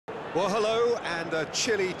Well, hello, and a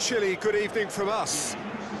chilly good evening from us.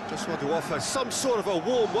 Just want to offer some sort of a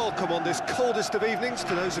warm welcome on this coldest of evenings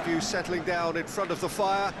to those of you settling down in front of the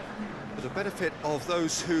fire. For the benefit of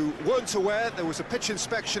those who weren't aware, there was a pitch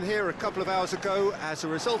inspection here a couple of hours ago, as a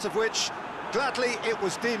result of which, gladly, it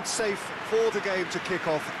was deemed safe for the game to kick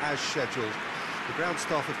off as scheduled. The ground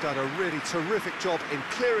staff have done a really terrific job in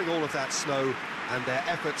clearing all of that snow, and their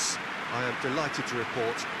efforts, I am delighted to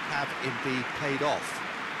report, have indeed paid off.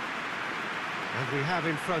 And we have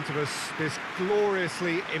in front of us this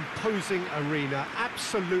gloriously imposing arena,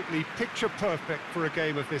 absolutely picture perfect for a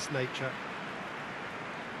game of this nature.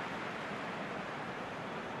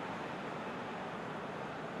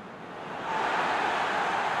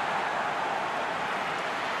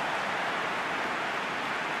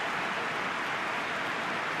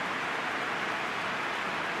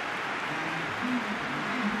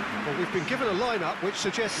 Well, we've been given a lineup which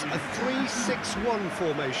suggests a 3-6-1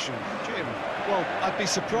 formation. Jim? Well, I'd be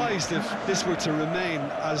surprised if this were to remain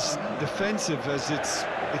as defensive as it's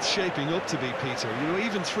shaping up to be, Peter. You know,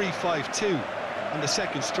 even 3-5-2 and the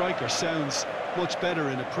second striker sounds much better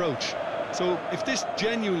in approach. So if this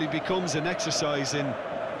genuinely becomes an exercise in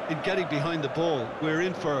getting behind the ball, we're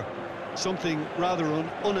in for something rather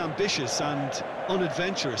unambitious and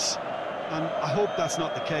unadventurous. And I hope that's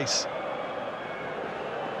not the case.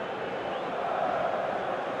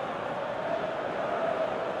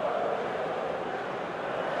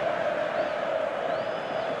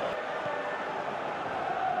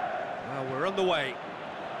 We're on the way.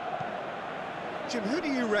 Jim, who do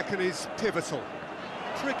you reckon is pivotal?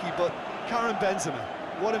 Tricky, but Karim Benzema.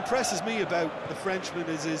 What impresses me about the Frenchman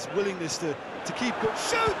is his willingness to keep good.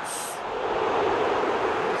 Shoots!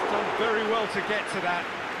 He's done very well to get to that.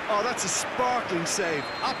 Oh, that's a sparkling save.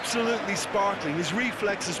 Absolutely sparkling. His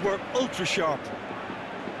reflexes were ultra-sharp.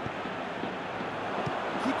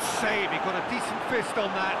 Good save, he got a decent fist on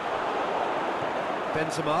that.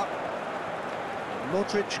 Benzema.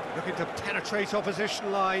 Modric looking to penetrate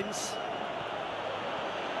opposition lines.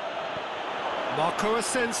 Marco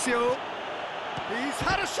Asensio. He's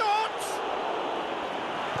had a shot!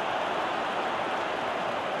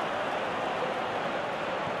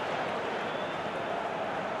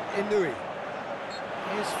 Inui.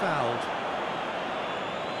 He is fouled.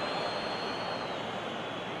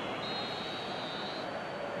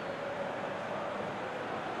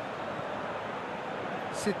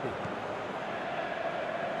 Sydney.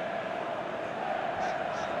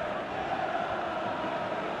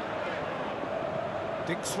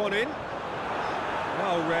 Dinks one in.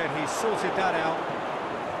 Well read, he sorted that out.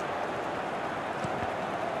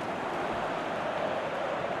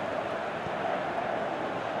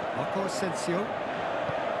 Marco Asensio.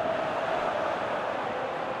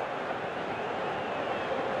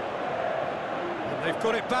 And they've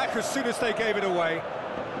got it back as soon as they gave it away.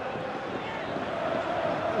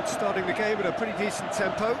 Starting the game at a pretty decent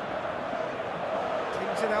tempo.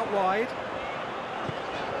 Pings it out wide.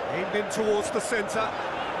 Aimed in towards the centre.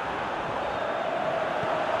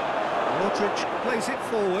 Modric plays it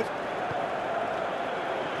forward.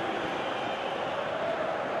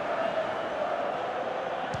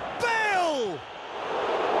 Bale!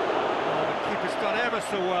 Oh, the keeper's done ever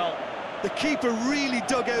so well. The keeper really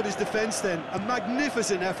dug out his defence then. A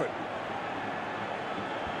magnificent effort.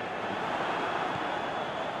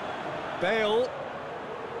 Bale.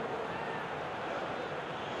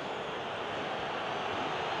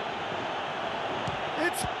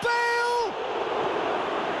 It's Bale!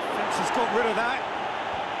 Fence has got rid of that.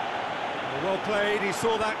 Well played, he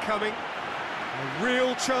saw that coming. A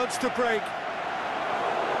real chance to break.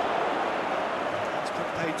 That's put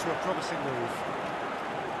paid to a promising move.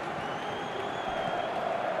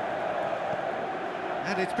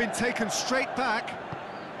 And it's been taken straight back.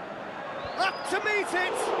 Up to meet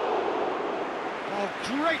it! Oh,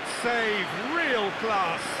 great save, real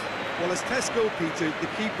class. Well, as tests go, Peter, the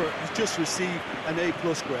keeper has just received an A+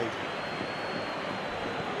 grade.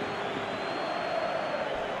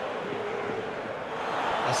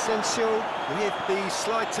 Asensio with the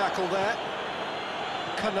slide tackle there.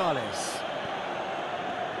 Canales.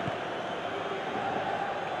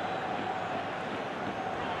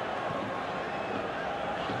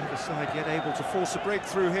 Neither side yet able to force a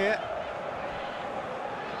breakthrough here.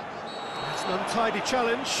 That's an untidy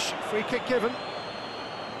challenge, free kick given.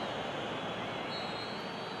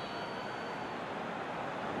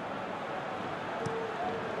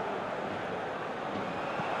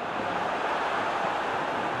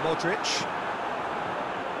 Modric.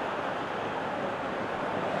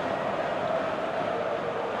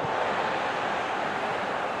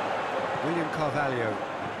 William Carvalho.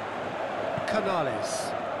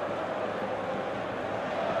 Canales.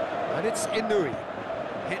 And it's Inui.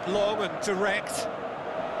 Hit long and direct.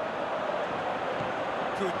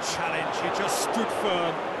 Good challenge, he just stood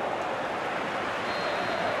firm.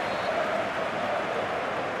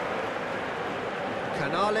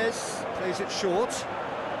 Canales plays it short.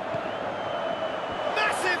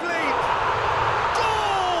 Massive lead!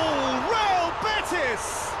 Goal! Real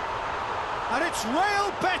Betis! And it's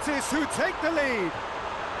Real Betis who take the lead.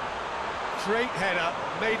 Great header,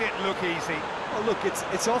 made it look easy. Well, look,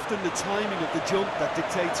 it's often the timing of the jump that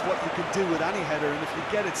dictates what you can do with any header, and if you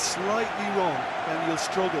get it slightly wrong, then you'll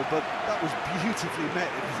struggle, but that was beautifully met,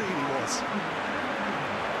 it really was.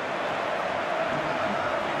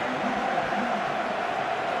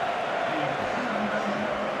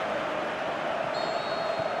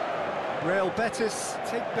 Real Betis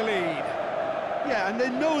take the lead. Yeah, and they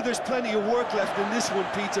know there's plenty of work left in this one,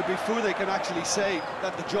 Peter, before they can actually say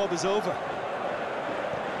that the job is over.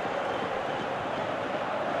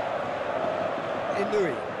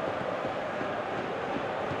 Inui.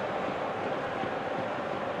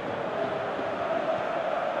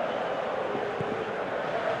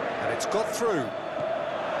 And it's got through.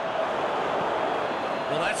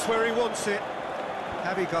 Well, that's where he wants it.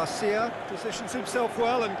 Javi Garcia positions himself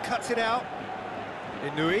well and cuts it out.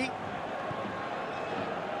 Inui.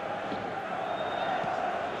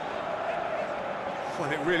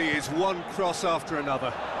 Well, it really is one cross after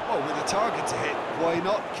another. Oh, with a target to hit, why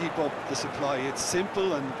not keep up the supply? It's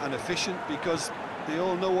simple and efficient because they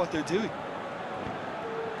all know what they're doing.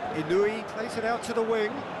 Inui plays it out to the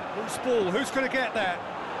wing. Who's ball? Who's going to get that?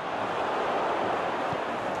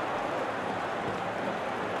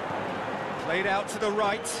 Played out to the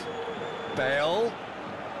right. Bale.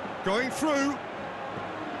 Going through.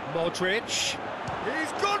 Modric.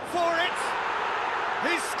 He's gone for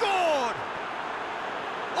it! He's scored!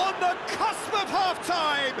 On the cusp of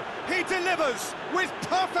half-time, he delivers with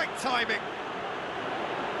perfect timing.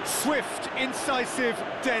 Swift, incisive,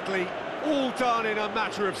 deadly, all done in a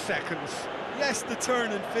matter of seconds. Yes, the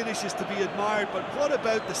turn and finish is to be admired, but what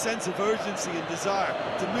about the sense of urgency and desire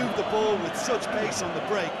to move the ball with such pace on the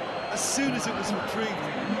break as soon as it was retrieved?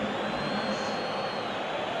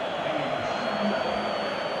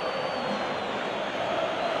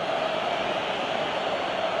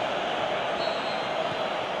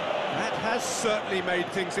 Has certainly made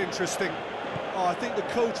things interesting. Oh, I think the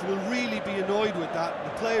coach will really be annoyed with that.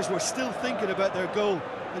 The players were still thinking about their goal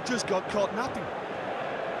and just got caught napping.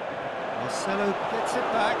 Marcelo gets it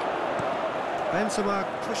back. Benzema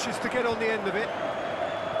pushes to get on the end of it.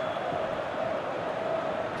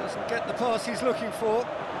 Doesn't get the pass he's looking for.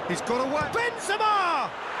 He's got away. Benzema!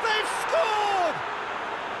 They've scored!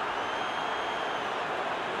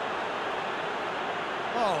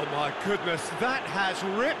 Oh my goodness, that has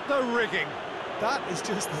ripped the rigging. That is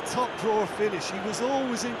just the top drawer finish. He was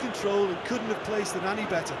always in control and couldn't have placed it any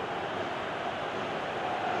better.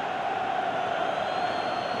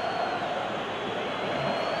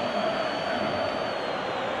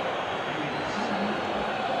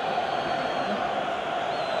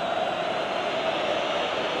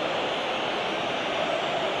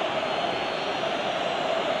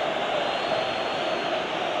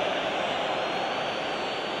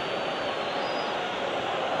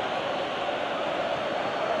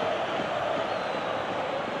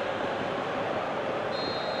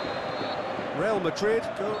 Real Madrid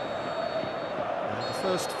go. And the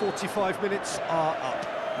first 45 minutes are up.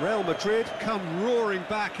 Real Madrid come roaring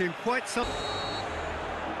back in quite some...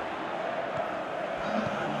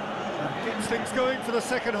 Keeps things going for the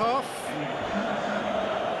second half.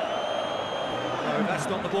 No, that's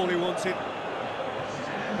not the ball he wanted.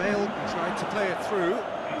 Bale tried to play it through.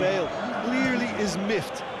 Bale clearly is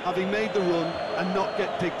miffed, having made the run and not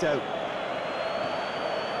get picked out.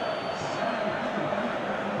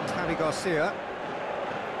 Javi Garcia.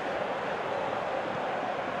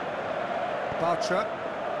 Bartra.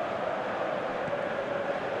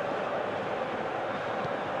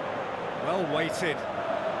 Well weighted.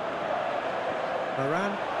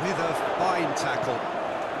 Moran with a fine tackle.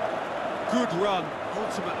 Good run,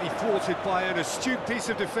 ultimately thwarted by an astute piece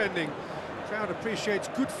of defending. Crowd appreciates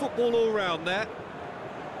good football all round there.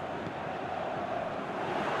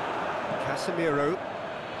 Casemiro.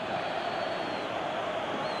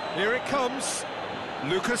 Here it comes.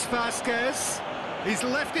 Lucas Vazquez. He's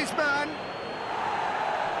left his man.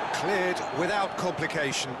 Cleared without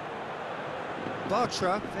complication.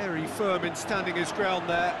 Bartra, very firm in standing his ground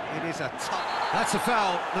there. It is a tough... That's a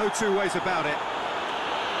foul, no two ways about it.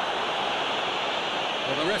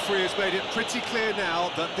 Well, the referee has made it pretty clear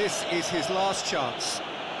now that this is his last chance.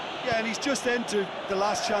 Yeah, and he's just entered the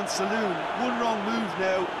last chance saloon. One wrong move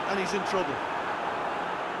now, and he's in trouble.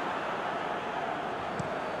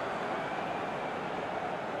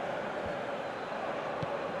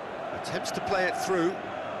 Attempts to play it through.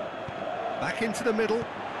 Back into the middle.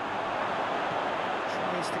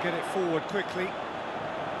 Tries to get it forward quickly.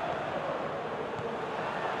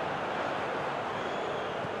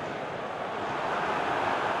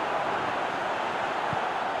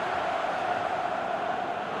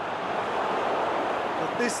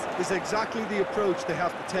 But this is exactly the approach they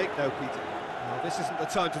have to take now, Peter. Well, this isn't the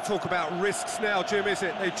time to talk about risks now, Jim, is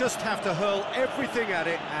it? They just have to hurl everything at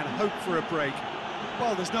it and hope for a break.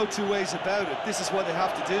 Well, there's no two ways about it. This is what they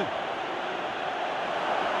have to do.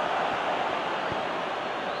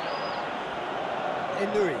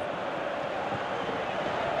 Inui.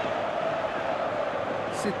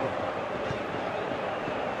 Sydney.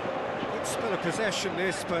 Good spell of possession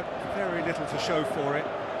this, but very little to show for it.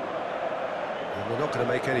 And they're not going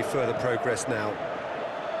to make any further progress now.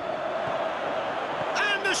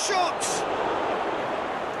 And the shot!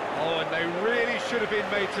 Oh, and they really should have been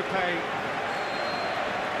made to pay.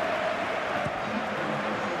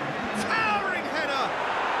 Towering header!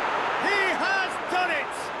 He has done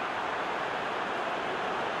it!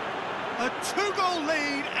 A two-goal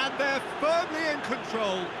lead, and they're firmly in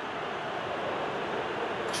control.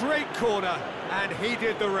 Great corner, and he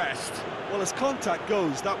did the rest. Well, as contact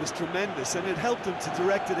goes, that was tremendous, and it helped him to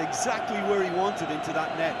direct it exactly where he wanted into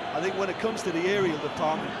that net. I think when it comes to the aerial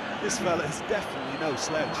department, this fella is definitely no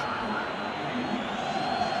slouch.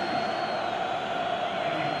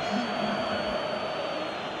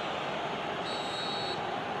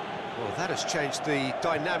 Well, that has changed the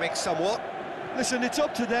dynamic somewhat. Listen, it's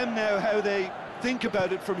up to them now how they think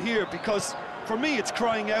about it from here, because for me it's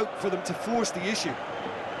crying out for them to force the issue.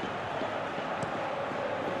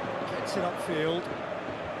 Gets it upfield.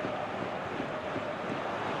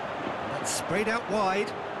 That's sprayed out wide.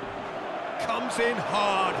 Comes in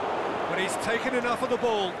hard, but he's taken enough of the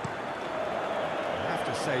ball. I have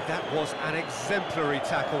to say, that was an exemplary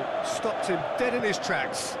tackle. Stopped him dead in his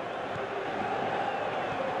tracks.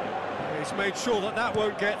 He's made sure that that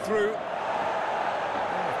won't get through.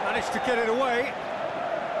 Managed to get it away.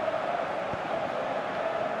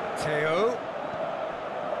 Theo.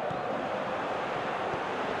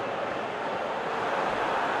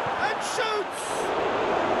 And shoots!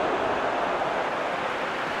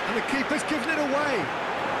 And the keeper's given it away.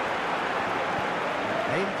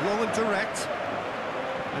 Aimed long and direct.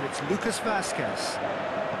 And it's Lucas Vasquez.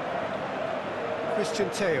 Christian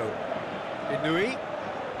Theo. Inui.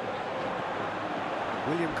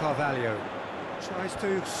 William Carvalho. Tries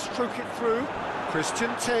to stroke it through. Christian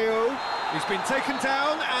Theo. He's been taken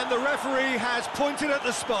down, and the referee has pointed at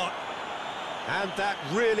the spot. And that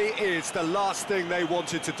really is the last thing they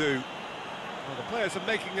wanted to do. Well, the players are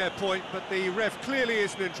making their point, but the ref clearly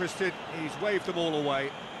isn't interested. He's waved them all away.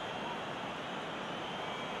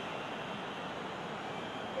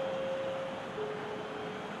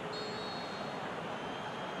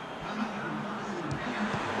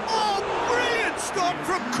 Oh, brilliant stop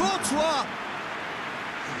from Courtois!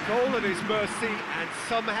 Goal at his mercy, and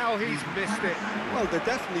somehow he's missed it. Well, they're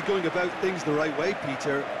definitely going about things the right way,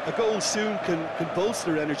 Peter. A goal soon can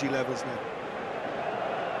bolster energy levels now.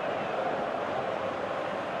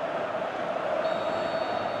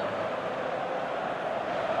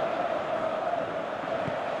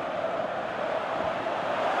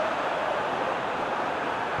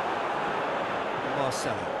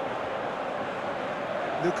 Marcelo.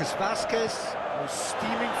 Lucas Vasquez was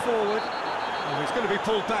steaming forward. Oh, he's going to be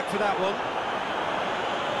pulled back for that one.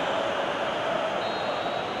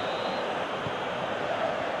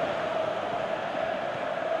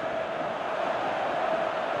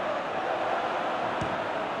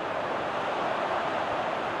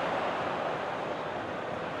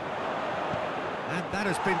 And that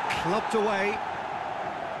has been clubbed away.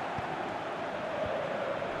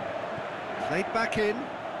 Played back in.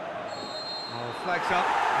 Oh, flags up.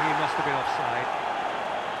 He must have been offside.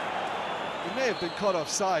 He may have been caught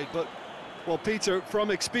offside, but, well, Peter, from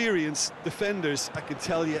experience, defenders, I can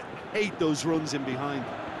tell you, hate those runs in behind.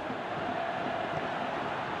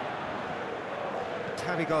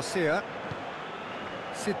 Javi Garcia.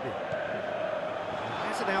 Sydney.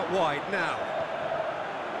 Has it out wide now.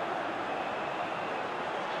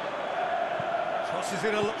 Crosses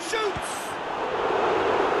in a... Shoots!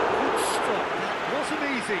 Good stop. That wasn't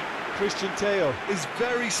easy. Christian Theo is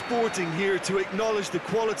very sporting here to acknowledge the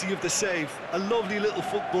quality of the save. A lovely little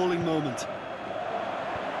footballing moment.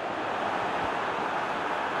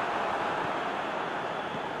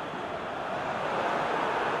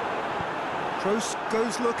 Kroos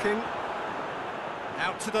goes looking.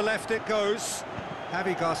 Out to the left it goes.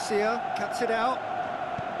 Javi Garcia cuts it out.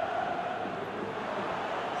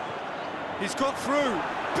 He's got through.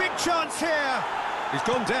 Big chance here. He's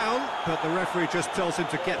gone down, but the referee just tells him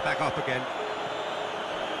to get back up again.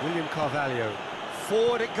 William Carvalho.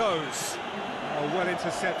 Forward it goes. Oh, well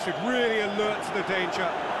intercepted, really alert to the danger.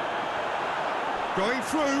 Going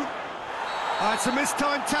through. It's a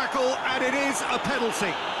mistimed tackle, and it is a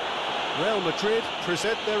penalty. Real Madrid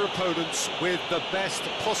present their opponents with the best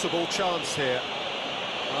possible chance here.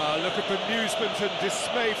 Look at bemusement and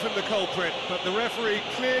dismay from the culprit, but the referee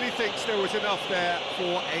clearly thinks there was enough there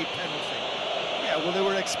for a penalty. Yeah, well, they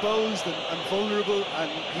were exposed and vulnerable,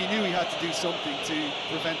 and he knew he had to do something to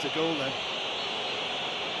prevent a goal then.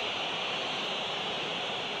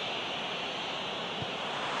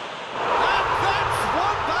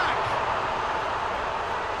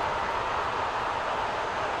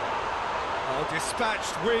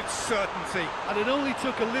 Dispatched with certainty. And it only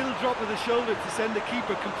took a little drop of the shoulder to send the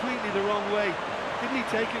keeper completely the wrong way. Didn't he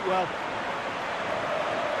take it well?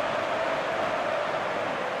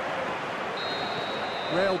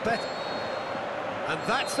 Real Betis. And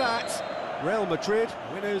that's that. Real Madrid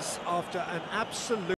winners after an absolute